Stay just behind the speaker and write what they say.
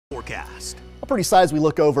forecast. Pretty sight as we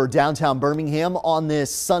look over downtown Birmingham on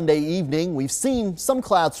this Sunday evening. We've seen some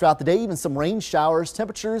clouds throughout the day, even some rain showers.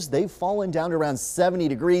 Temperatures, they've fallen down to around 70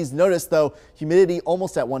 degrees. Notice though, humidity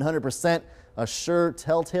almost at 100%. A sure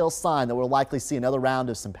telltale sign that we'll likely see another round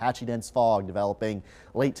of some patchy dense fog developing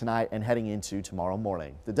late tonight and heading into tomorrow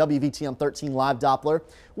morning. The WVTM 13 live Doppler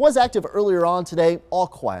was active earlier on today. All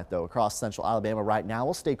quiet though across central Alabama right now.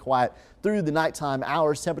 We'll stay quiet through the nighttime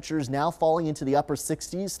hours. Temperatures now falling into the upper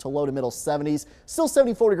 60s to low to middle 70s. Still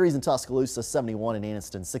 74 degrees in Tuscaloosa, 71 in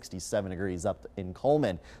Anniston, 67 degrees up in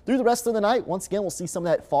Coleman. Through the rest of the night, once again, we'll see some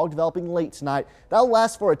of that fog developing late tonight. That'll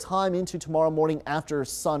last for a time into tomorrow morning after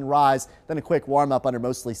sunrise. Then a quick warm up under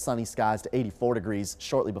mostly sunny skies to 84 degrees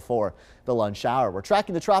shortly before the lunch hour. We're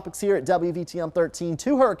tracking the tropics here at WVTM 13.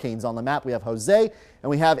 Two hurricanes on the map. We have Jose and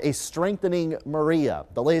we have a strengthening Maria.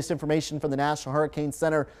 The latest information from the National Hurricane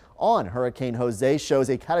Center on Hurricane Jose shows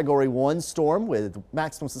a Category 1 storm with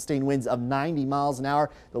maximum sustained winds of 90 miles an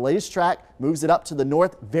hour. The latest track moves it up to the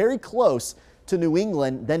north, very close to New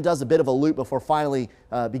England, then does a bit of a loop before finally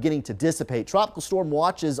beginning to dissipate. Tropical storm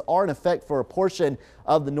watches are in effect for a portion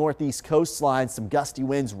of the northeast coastline. Some gusty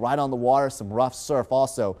winds right on the water, some rough surf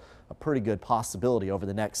also a pretty good possibility over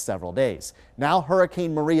the next several days. Now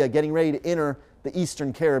Hurricane Maria getting ready to enter the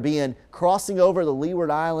eastern Caribbean, crossing over the Leeward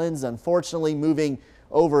Islands, unfortunately moving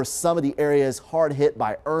over some of the areas hard hit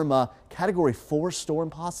by Irma. Category 4 storm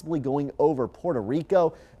possibly going over Puerto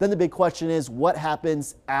Rico. Then the big question is what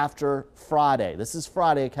happens after Friday? This is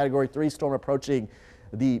Friday, a Category 3 storm approaching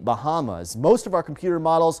the Bahamas. Most of our computer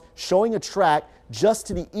models showing a track just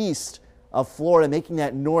to the east of Florida, making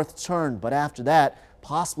that north turn. But after that,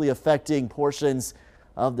 possibly affecting portions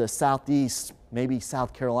of the southeast, maybe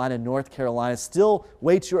South Carolina, North Carolina. Still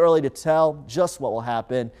way too early to tell just what will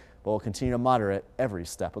happen, but we'll continue to monitor it every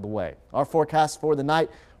step of the way. Our forecast for the night,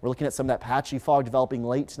 we're looking at some of that patchy fog developing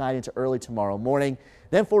late tonight into early tomorrow morning.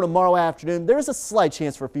 Then for tomorrow afternoon, there's a slight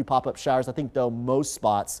chance for a few pop-up showers. I think, though, most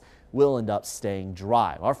spots will end up staying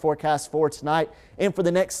dry. Our forecast for tonight and for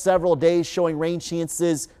the next several days showing rain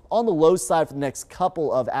chances on the low side for the next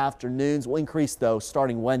couple of afternoons. Will increase, though,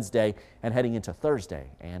 starting Wednesday and heading into Thursday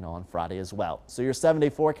and on Friday as well. So your 7-day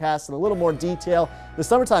forecast in a little more detail. The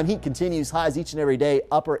summertime heat continues, highs each and every day,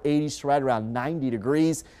 upper 80s to right around 90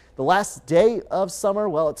 degrees. The last day of summer,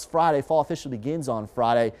 well, it's Friday. Fall officially begins on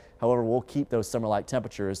Friday. However, we'll keep those summer-like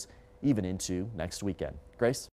temperatures even into next weekend. Grace?